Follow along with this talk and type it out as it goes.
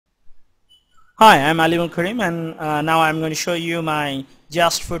Hi, I'm Alim Ul Karim, and now I'm going to show you my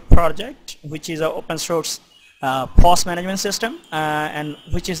Just Food project, which is an open source POS management system, and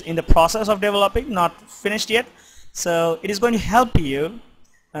which is in the process of developing, not finished yet. So it is going to help you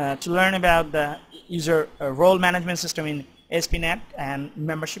to learn about the user role management system in ASP.NET and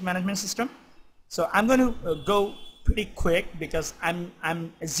membership management system. So I'm going to go pretty quick because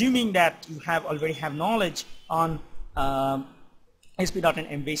I'm assuming that you already have knowledge on ASP.NET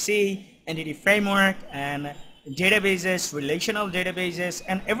MVC, EntityFramework, and databases, relational databases,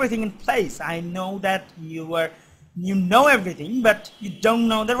 and everything in place. I know that you know everything, but you don't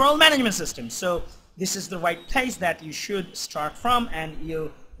know the role management system. So this is the right place that you should start from, and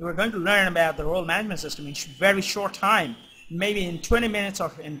you are going to learn about the role management system in very short time, maybe in 20 minutes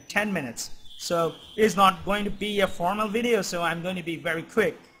or in 10 minutes. So it's not going to be a formal video, so I'm going to be very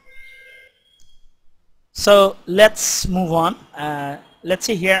quick. So let's move on. Let's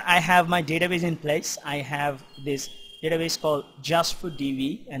see here, I have my database in place. I have this database called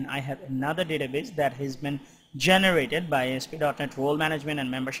JustFoodDB, and I have another database that has been generated by ASP.NET Role Management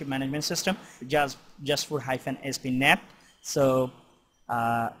and Membership Management System, JustFood-ASP.NET. So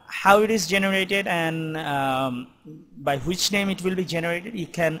how it is generated and by which name it will be generated, you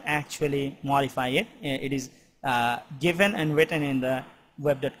can actually modify it. It is given and written in the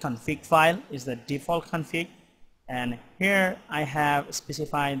web.config file, is the default config. And here I have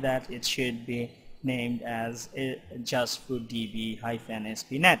specified that it should be named as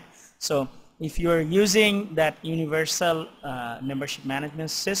JustFoodDB-ASP.NET. So if you are using that universal membership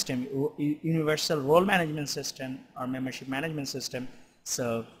management system, universal role management system or membership management system,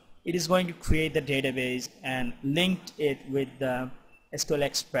 so it is going to create the database and linked it with the SQL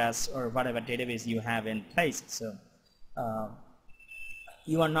Express or whatever database you have in place. So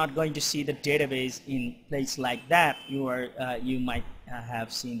you are not going to see the database in place like that. You might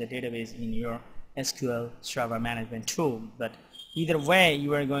have seen the database in your SQL Server Management tool, but either way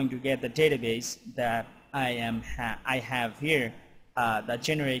you are going to get the database that I have here, the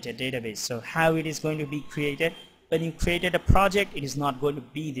generated database. So how it is going to be created? When you created a project, it is not going to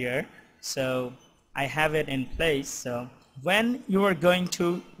be there, so I have it in place. So when you are going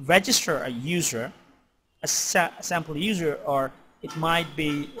to register a user, a sample user, or it might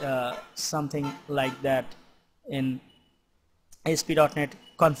be something like that in ASP.NET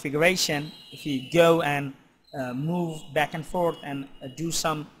configuration. If you go and move back and forth and do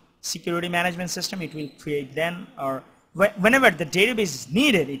some security management system, it will create then, or whenever the database is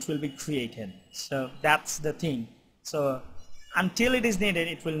needed, it will be created. So that's the thing. So until it is needed,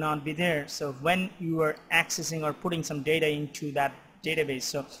 it will not be there. So when you are accessing or putting some data into that database,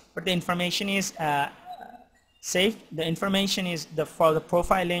 so but the information is saved. The information is for the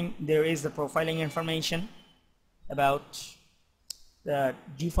profiling. There is the profiling information about the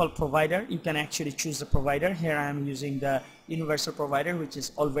default provider. You can actually choose the provider. Here I am using the universal provider, which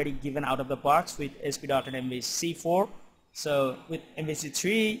is already given out of the box with ASP.NET MVC 4. So with MVC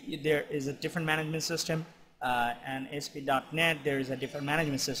 3 there is a different management system, and ASP.NET there is a different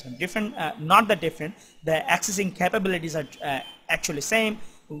management system. Different, not that different. The accessing capabilities are actually same.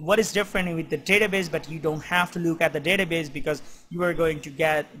 What is different with the database, but you don't have to look at the database because you are going to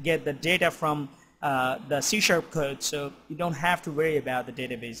get the data from the C# code, so you don't have to worry about the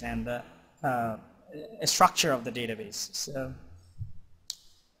database and the structure of the database. So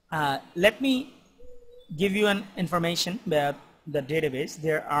let me give you an information about the database.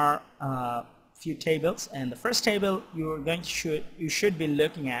 There are few tables, and the first table you should be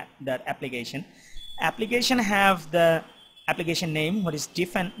looking at that application. Application have the application name, what is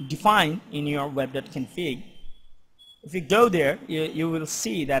defined in your web.config. If you go there, you will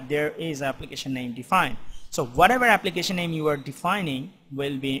see that there is application name defined. So whatever application name you are defining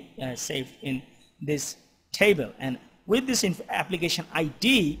will be saved in this table, and with this application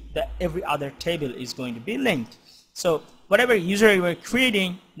ID, every other table is going to be linked. So whatever user you are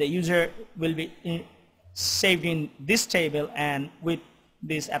creating, the user will be saved in this table and with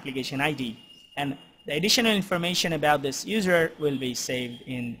this application ID, and the additional information about this user will be saved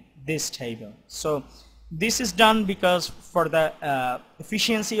in this table. So this is done because for the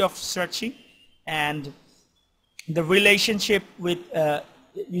efficiency of searching, and the relationship with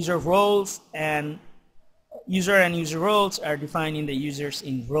user roles, and user roles are defined in the users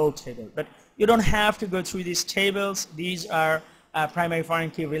in role table. But you don't have to go through these tables. These are primary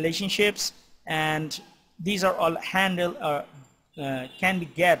foreign key relationships, and these are all handled or can be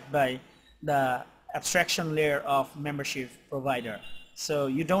get by the abstraction layer of membership provider. So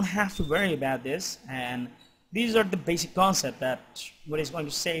you don't have to worry about this, and these are the basic concept that what is going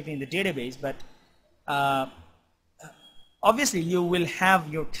to save in the database. But obviously you will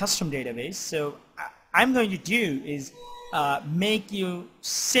have your custom database. So I'm going to do is make you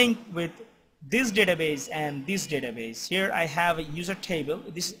sync with this database and this database. Here I have a user table.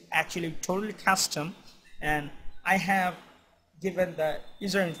 This is actually totally custom, and I have given the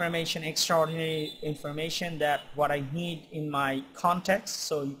user information, extraordinary information, that what I need in my context,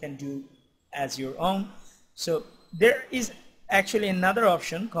 so you can do as your own. So there is actually another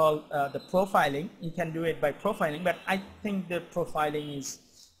option called the profiling. You can do it by profiling, but I think the profiling is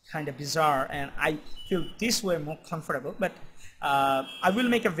kind of bizarre and I feel this way more comfortable, but I will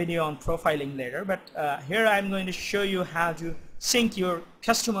make a video on profiling later. But here I'm going to show you how to sync your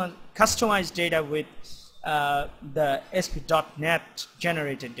customized data with the ASP.NET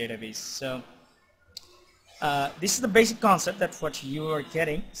generated database. So this is the basic concept, that's what you are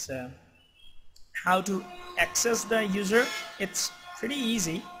getting. So how to access the user, it's pretty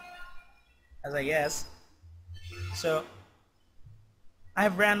easy, as I guess. So I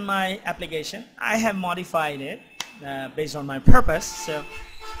have ran my application. I have modified it based on my purpose. So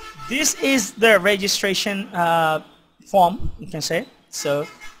this is the registration form, you can say. So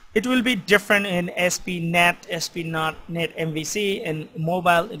it will be different in ASP.NET, ASP.NET MVC, and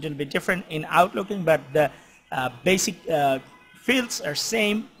mobile it will be different in outlooking, but the basic fields are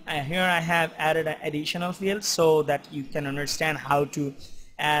same. Here I have added an additional field so that you can understand how to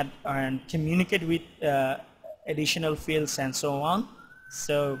add and communicate with additional fields and so on.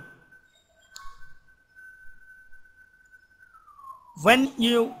 So when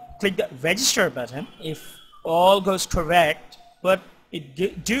you click the register button, if all goes correct, what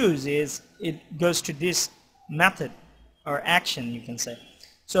it does is it goes to this method or action, you can say.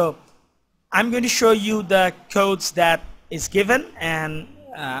 So I'm going to show you the codes that is given, and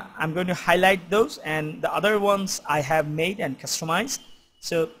I'm going to highlight those, and the other ones I have made and customized.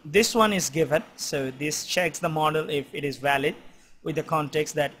 So this one is given, so this checks the model if it is valid with the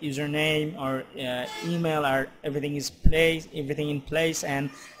context that username or email or everything in place and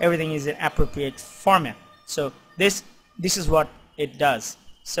everything is in appropriate format. So this is what it does.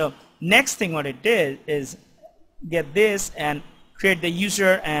 So next thing what it did is get this and create the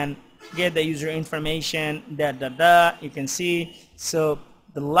user and get the user information, you can see. So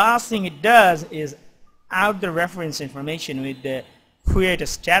the last thing it does is out the reference information with the create a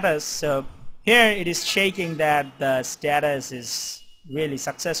status. So here it is checking that the status is really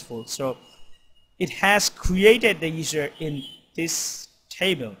successful. So it has created the user in this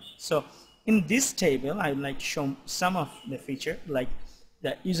table. So in this table I would like to show some of the feature, like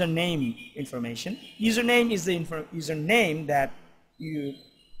the username information. Username is the username that you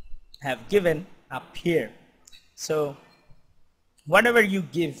have given up here. So whatever you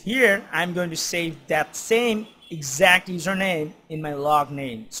give here, I'm going to save that same exact username in my log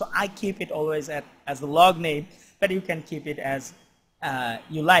name. So I keep it always as the log name, but you can keep it as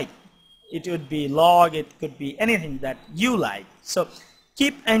you like. It would be log, it could be anything that you like. So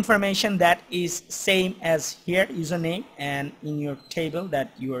keep information that is same as here, username, and in your table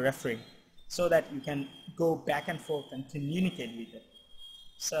that you are referring, so that you can go back and forth and communicate with it.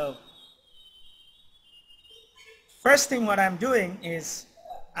 So first thing what I'm doing is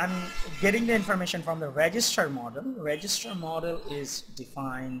I'm getting the information from the register model. Register model is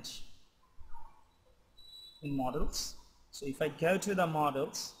defined in models. So if I go to the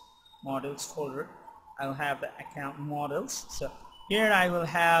models folder, I'll have the account models. So here I will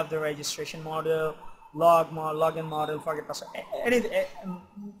have the registration model, login model, forget password,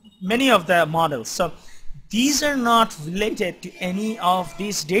 many of the models. So these are not related to any of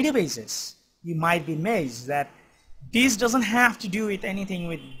these databases. You might be amazed that this doesn't have to do with anything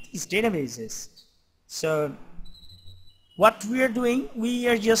with these databases. So what we are doing, we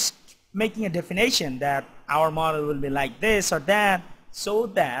are just making a definition that our model will be like this or that, so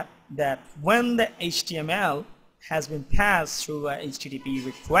that when the HTML has been passed through a HTTP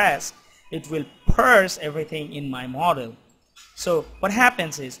request, it will parse everything in my model. So what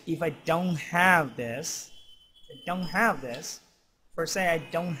happens is, if I don't have this,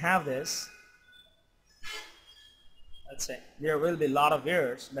 let's say there will be a lot of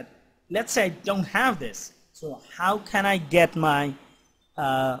errors, but let's say I don't have this. So how can I get my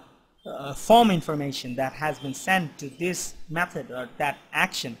form information that has been sent to this method or that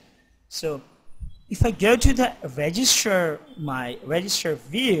action? So if I go to the my register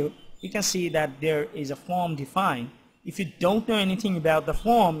view, you can see that there is a form defined. If you don't know anything about the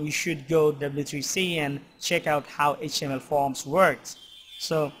form, you should go W3C and check out how HTML forms works.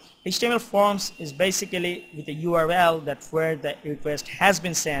 So HTML forms is basically with a URL that's where the request has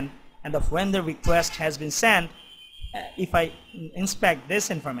been sent, and when the request has been sent, if I inspect this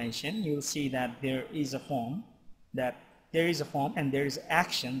information, you'll see that there is a form that there is a form and there is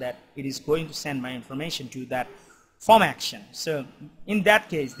action that it is going to send my information to that form action. So in that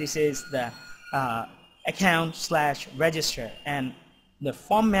case, this is the account/register, and the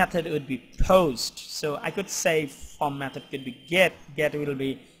form method would be post. So I could say form method could be get will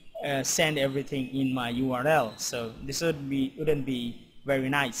be send everything in my URL. So this wouldn't be very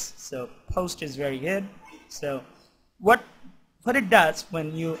nice. So post is very good. So what it does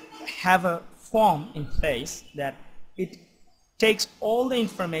when you have a form in place, that it takes all the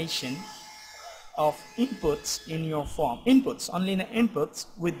information of inputs in your form, only the inputs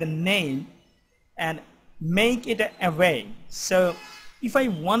with the name, and make it an array. So if I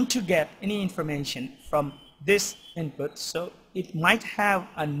want to get any information from this input, so it might have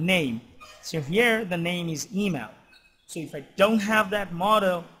a name. So here the name is email. So if I don't have that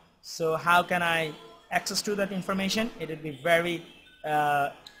model, so how can I access to that information? It would be very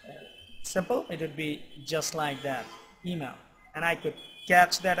simple. It would be just like that, email, and I could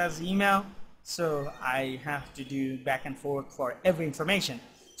catch that as email. So I have to do back and forth for every information.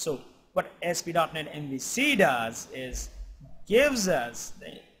 So what ASP.NET MVC does is gives us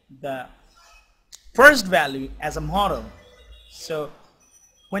the first value as a model. So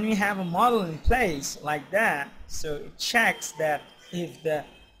when we have a model in place like that, so it checks that if the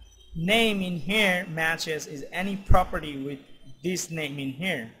name in here matches is any property with this name in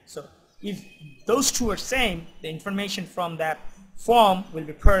here. So if those two are same, the information from that form will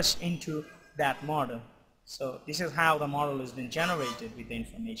be parsed into that model. So this is how the model has been generated with the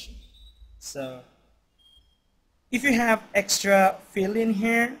information. So if you have extra field in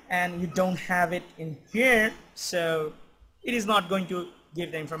here and you don't have it in here, so it is not going to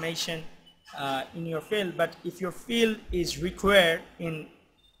give the information in your field. But if your field is required in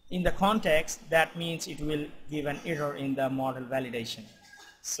the context, that means it will give an error in the model validation.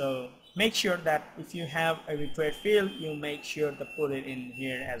 So make sure that if you have a required field, you make sure to put it in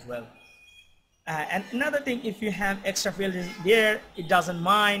here as well. And another thing, if you have extra fields in there, it doesn't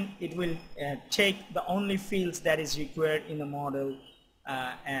mind. It will take the only fields that is required in the model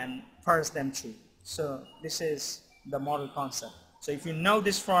and parse them through. So this is the model concept. So if you know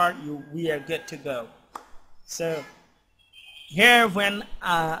this far, we are good to go. So here, when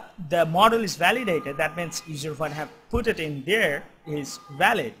the model is validated, that means user one have put it in there is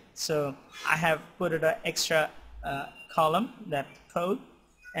valid. So I have put it an extra column, that code,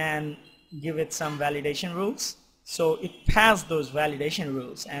 and give it some validation rules. So it passed those validation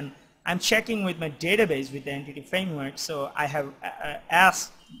rules, and I'm checking with my database with the EntityFramework. So I have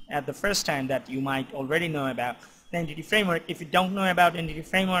asked at the first time that you might already know about the EntityFramework. If you don't know about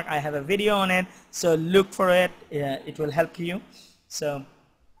EntityFramework, I have a video on it, so look for it. It will help you. So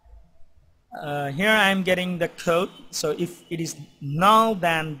here I'm getting the code. So if it is null,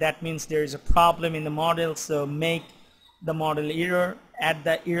 then that means there is a problem in the model. So make the model error, add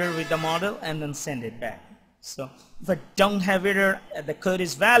the error with the model, and then send it back. So if I don't have error, the code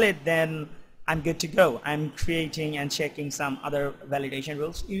is valid, then I'm good to go. I'm creating and checking some other validation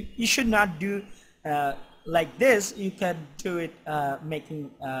rules. You should not do like this. You can do it making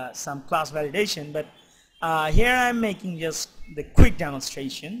some class validation, but here I'm making just the quick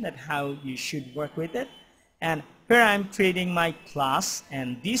demonstration that how you should work with it. And here I'm creating my class,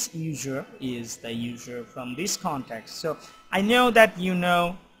 and this user is the user from this context. So I know that you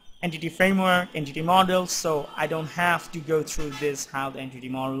know EntityFramework, entity models, so I don't have to go through this how the entity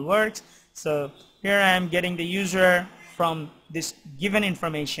model works. So here I am getting the user from this given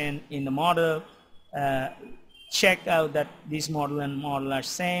information in the model. Check out that this model and model are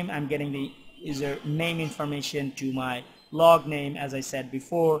same. I'm getting the user name information to my log name, as I said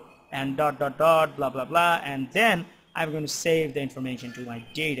before, and dot dot dot blah blah blah, and then I'm going to save the information to my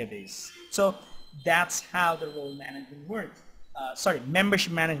database. So that's how the role management works.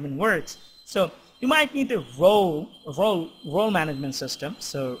 Membership management works. So you might need a role management system.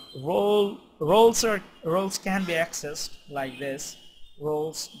 So roles can be accessed like this.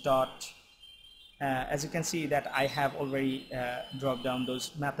 Roles dot. As you can see that I have already dropped down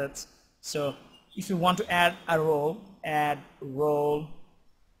those methods. So if you want to add a role, add role.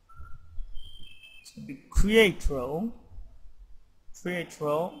 So create role,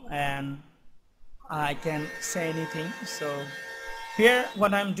 and I can say anything. So here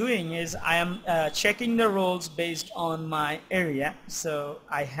what I'm doing is I am checking the roles based on my area. So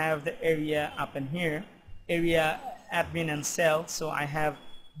I have the area up in here, area, admin, and cell. So I have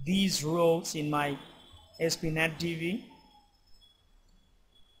these roles in my ASP.NET DB.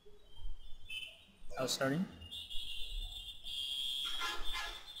 Oh, sorry.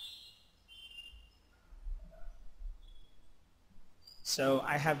 So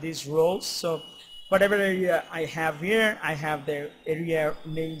I have these roles. So whatever area I have here, I have the area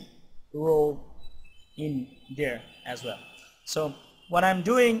name role in there as well. So what I'm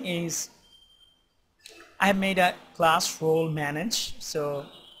doing is I have made a class role manage, so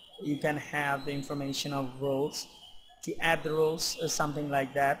you can have the information of roles. To add the roles or something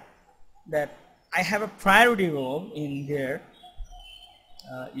like that, that I have a priority role in there,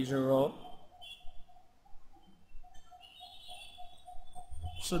 user role.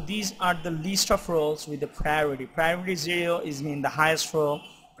 So these are the list of roles with the priority. Priority 0 is mean the highest role.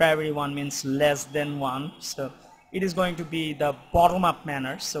 Priority 1 means less than 1. So it is going to be the bottom up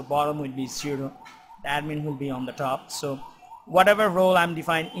manner. So bottom will be 0. The admin will be on the top. So whatever role I'm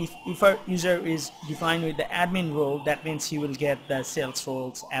defining, if a user is defined with the admin role, that means he will get the sales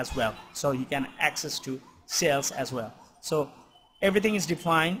roles as well. So he can access to sales as well. So everything is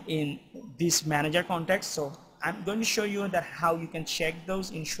defined in this manager context. So I'm going to show you that how you can check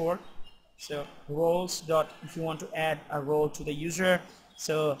those in short. So roles dot, if you want to add a role to the user,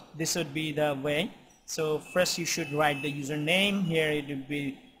 so this would be the way. So first you should write the username. Here it would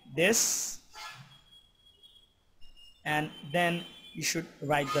be this, and then you should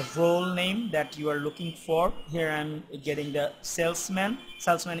write the role name that you are looking for. Here I'm getting the salesman.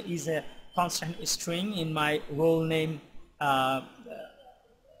 Salesman is a constant string in my role name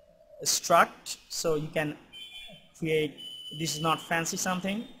struct. So you can create, this is not fancy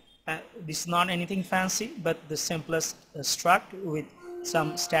something, this is not anything fancy, but the simplest struct with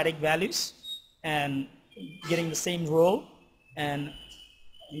some static values and getting the same role, and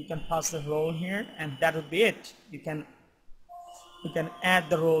you can pass the role here, and that would be it. You can add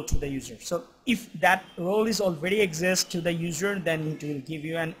the role to the user. So if that role is already exists to the user, then it will give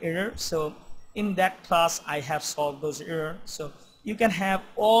you an error. So in that class I have solved those errors. So you can have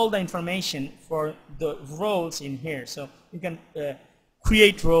all the information for the roles in here. So you can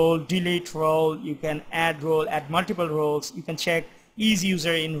create role, delete role, you can add role, add multiple roles, you can check each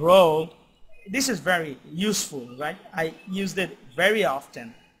user in role. This is very useful, right? I used it very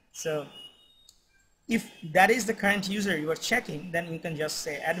often. So if that is the current user you are checking, then you can just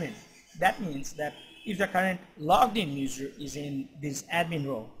say admin. That means that if the current logged in user is in this admin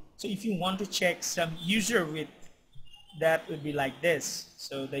role, so if you want to check some user with, that would be like this.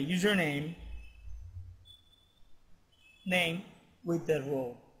 So the username name with the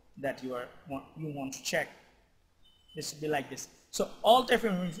role that you want to check. This would be like this. So all type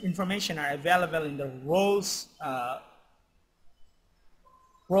of information are available in the roles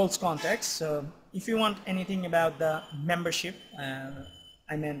context. So if you want anything about the membership,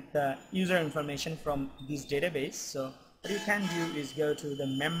 I meant the user information from this database, so what you can do is go to the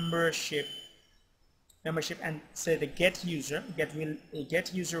membership and say the get user.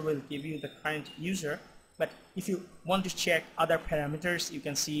 Get user will give you the current user, but if you want to check other parameters, you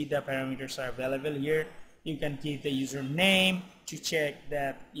can see the parameters are available here. You can give the user name to check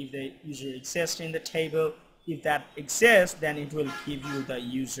that if the user exists in the table. If that exists, then it will give you the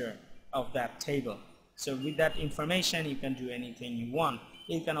user of that table. So with that information you can do anything you want.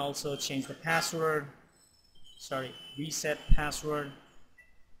 You can also change the password, reset password,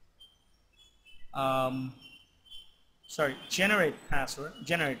 generate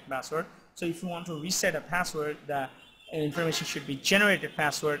password. So if you want to reset a password, the information should be generated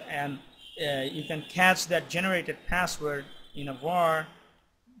password, and you can catch that generated password in a var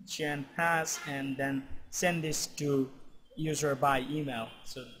gen pass and then send this to user by email.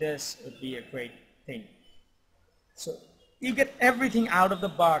 So this would be a great thing. So you get everything out of the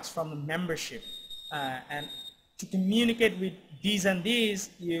box from the membership, and to communicate with these and these,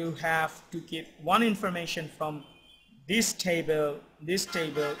 you have to keep one information from this table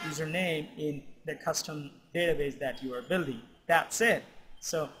username in the custom database that you are building. That's it.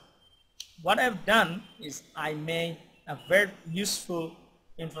 So what I've done is I made a very useful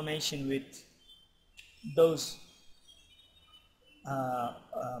information with those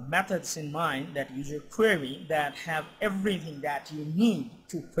methods in mind, that user query, that have everything that you need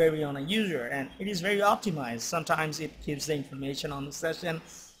to query on a user, and it is very optimized. Sometimes it gives the information on the session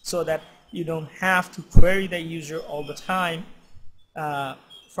so that you don't have to query the user all the time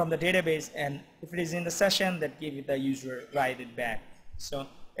from the database, and if it is in the session, that give it the user, write it back. So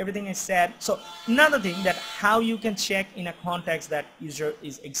everything is said. So another thing, that how you can check in a context that user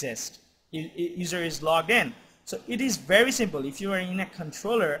exists, user is logged in. So it is very simple. If you are in a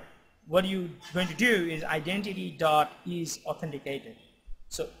controller, what you're going to do is identity.is authenticated.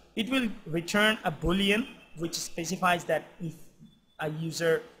 So it will return a boolean which specifies that if a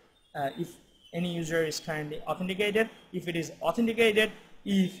user, if any user is currently authenticated, if it is authenticated,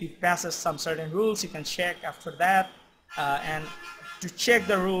 if it passes some certain rules, you can check after that, and to check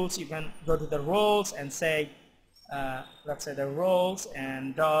the rules, you can go to the roles and say, let's say the roles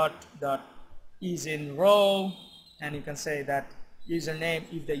and dot is in role, and you can say that username,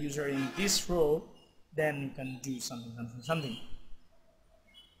 if the user in this role, then you can do something.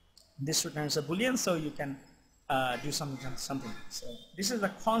 This returns a boolean, so you can do something. So this is the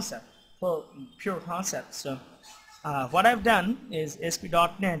concept, pure concept. So what I've done is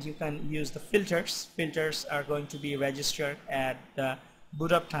ASP.NET, you can use the filters. Filters are going to be registered at the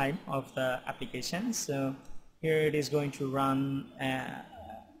boot up time of the application. So here it is going to run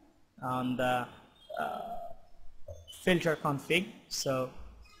on the filter config. So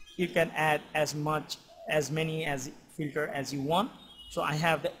you can add as many filter as you want. So I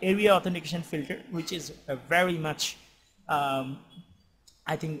have the area authentication filter, which is very much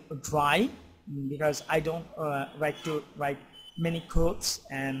I think dry, because I don't write many codes,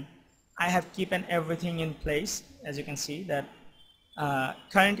 and I have keeping everything in place. As you can see that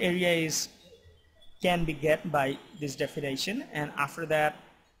current area can be get by this definition, and after that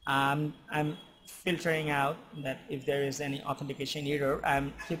I'm filtering out that if there is any authentication error,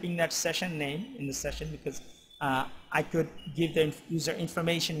 I'm keeping that session name in the session, because I could give the user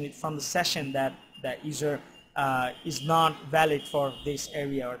information from the session that the user is not valid for this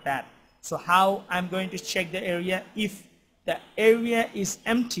area or that. So how I'm going to check the area? If the area is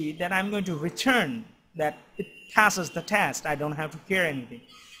empty, then I'm going to return that it passes the test. I don't have to care anything.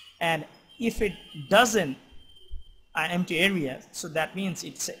 And if it doesn't, empty area, so that means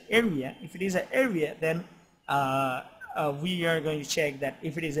it's an area. If it is an area, then we are going to check that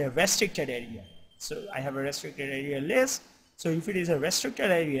if it is a restricted area. So I have a restricted area list. So if it is a restricted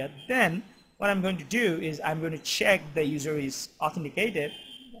area, then what I'm going to do is I'm going to check the user is authenticated.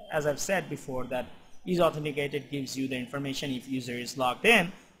 As I've said before, that is authenticated gives you the information if user is logged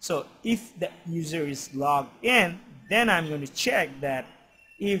in. So if the user is logged in, then I'm going to check that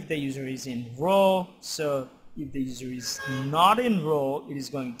if the user is in role. So if the user is not in role, it is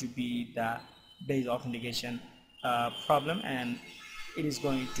going to be the base authentication problem, and it is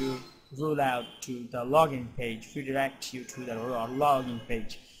going to rule out to the login page, redirect you to the login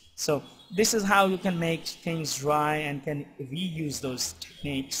page. So this is how you can make things dry and can reuse those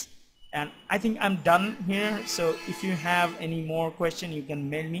techniques. And I think I'm done here. So if you have any more question, you can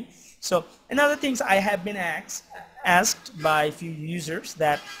mail me. So another things I have been asked by a few users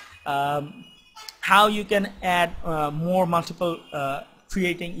that how you can add more multiple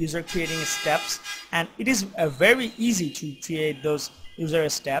user creating steps, and it is very easy to create those user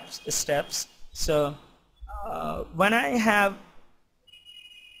steps. So when I have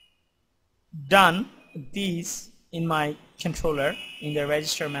done these in my controller in the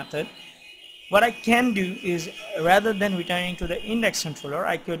register method, what I can do is, rather than returning to the index controller,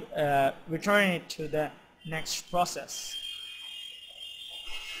 I could return it to the next process.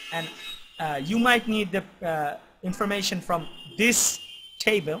 And you might need the information from this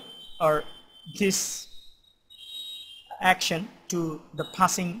table or this action to the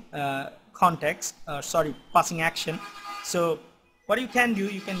passing passing action. So what you can do,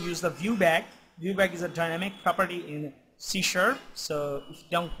 you can use the viewback. Viewback is a dynamic property in C#. So if you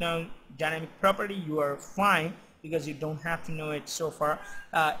don't know dynamic property, you are fine, because you don't have to know it so far.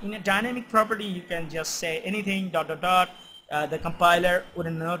 In a dynamic property, you can just say anything ... The compiler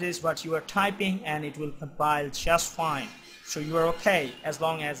wouldn't notice what you are typing, and it will compile just fine. So you are okay as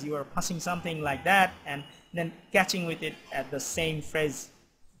long as you are passing something like that and then catching with it at the same phrase.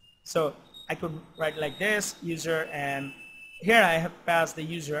 So I could write like this, user, and here I have passed the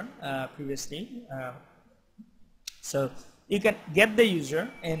user previously. So you can get the user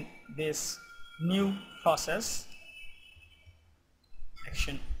in this new process,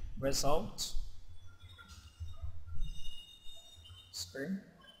 action result.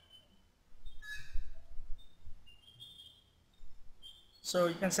 So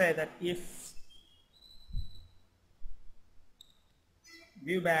you can say that if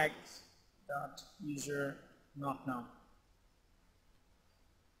viewback dot user not now,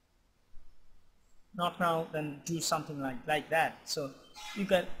 then do something like that. So you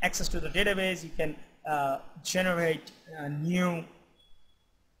can access to the database. You can generate a new.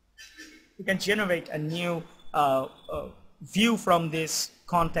 You can generate a new view from this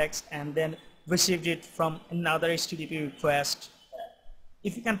context, and then received it from another HTTP request.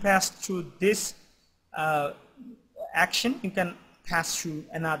 If you can pass through this action, you can pass through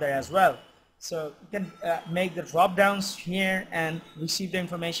another as well. So you can make the drop downs here and receive the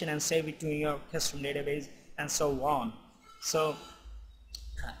information and save it to your custom database and so on. So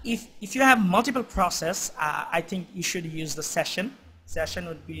if you have multiple process, I think you should use the session. Session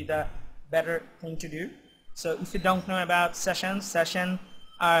would be the better thing to do. So if you don't know about sessions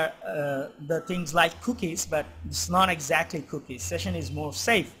are the things like cookies, but it's not exactly cookies. Session is more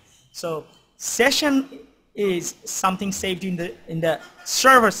safe. So session is something saved in the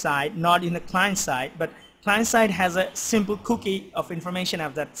server side, not in the client side, but client side has a simple cookie of information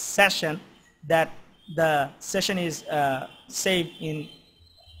of that session, that the session is saved in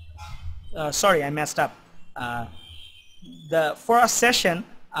sorry, I messed up. For a session,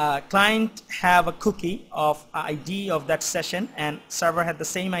 client have a cookie of ID of that session, and server had the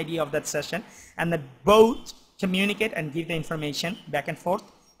same ID of that session, and that both communicate and give the information back and forth.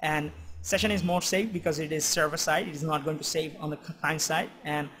 And session is more safe because it is server side. It is not going to save on the client side.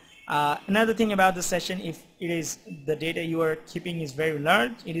 And another thing about the session, if it is the data you are keeping is very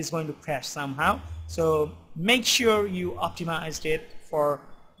large, it is going to crash somehow. So make sure you optimized it for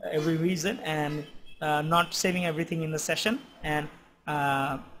every reason, and not saving everything in the session, and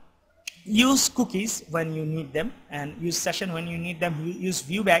use cookies when you need them, and use session when you need them. Use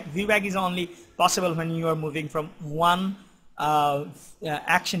viewback. Viewback is only possible when you are moving from one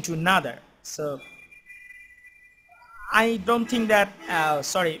action to another. So I don't think that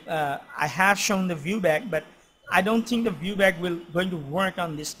I have shown the viewback, but I don't think the viewback will going to work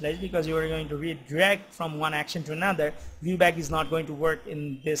on this place, because you are going to redirect from one action to another. Viewback is not going to work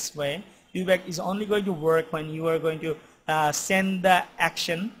in this way. Viewback is only going to work when you are going to send the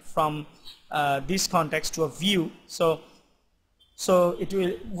action from this context to a view. So it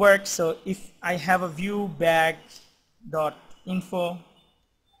will work. So if I have a viewback.info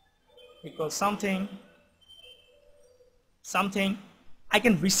equals something, I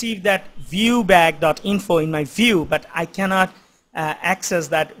can receive that viewback.info in my view, but I cannot access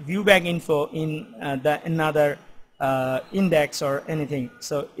that viewback info in another index or anything.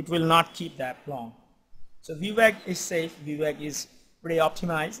 So it will not keep that long. So viewback is safe. Viewback is pretty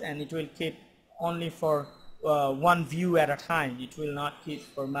optimized, and it will keep only for one view at a time. It will not keep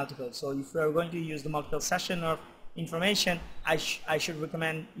for multiple. So if you are going to use the multiple session of information, I should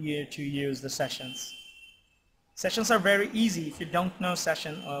recommend you to use the sessions. Sessions are very easy. If you don't know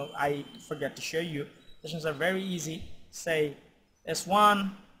session, or I forget to show you, sessions are very easy. Say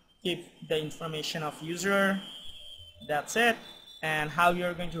S1, give the information of user, that's it. And how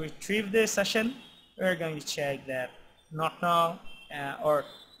you're going to retrieve this session, we're going to check that not now, or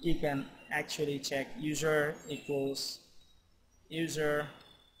you can actually check user equals user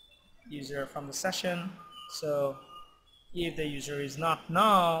from the session. So if the user is not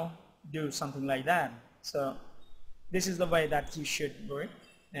now, do something like that. So this is the way that you should work.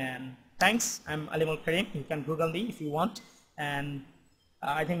 And thanks. I'm Alim Ul Karim. You can Google me if you want, and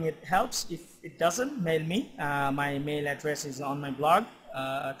I think it helps. If it doesn't, mail me. My mail address is on my blog.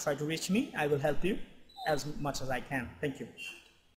 Try to reach me. I will help you as much as I can. Thank you.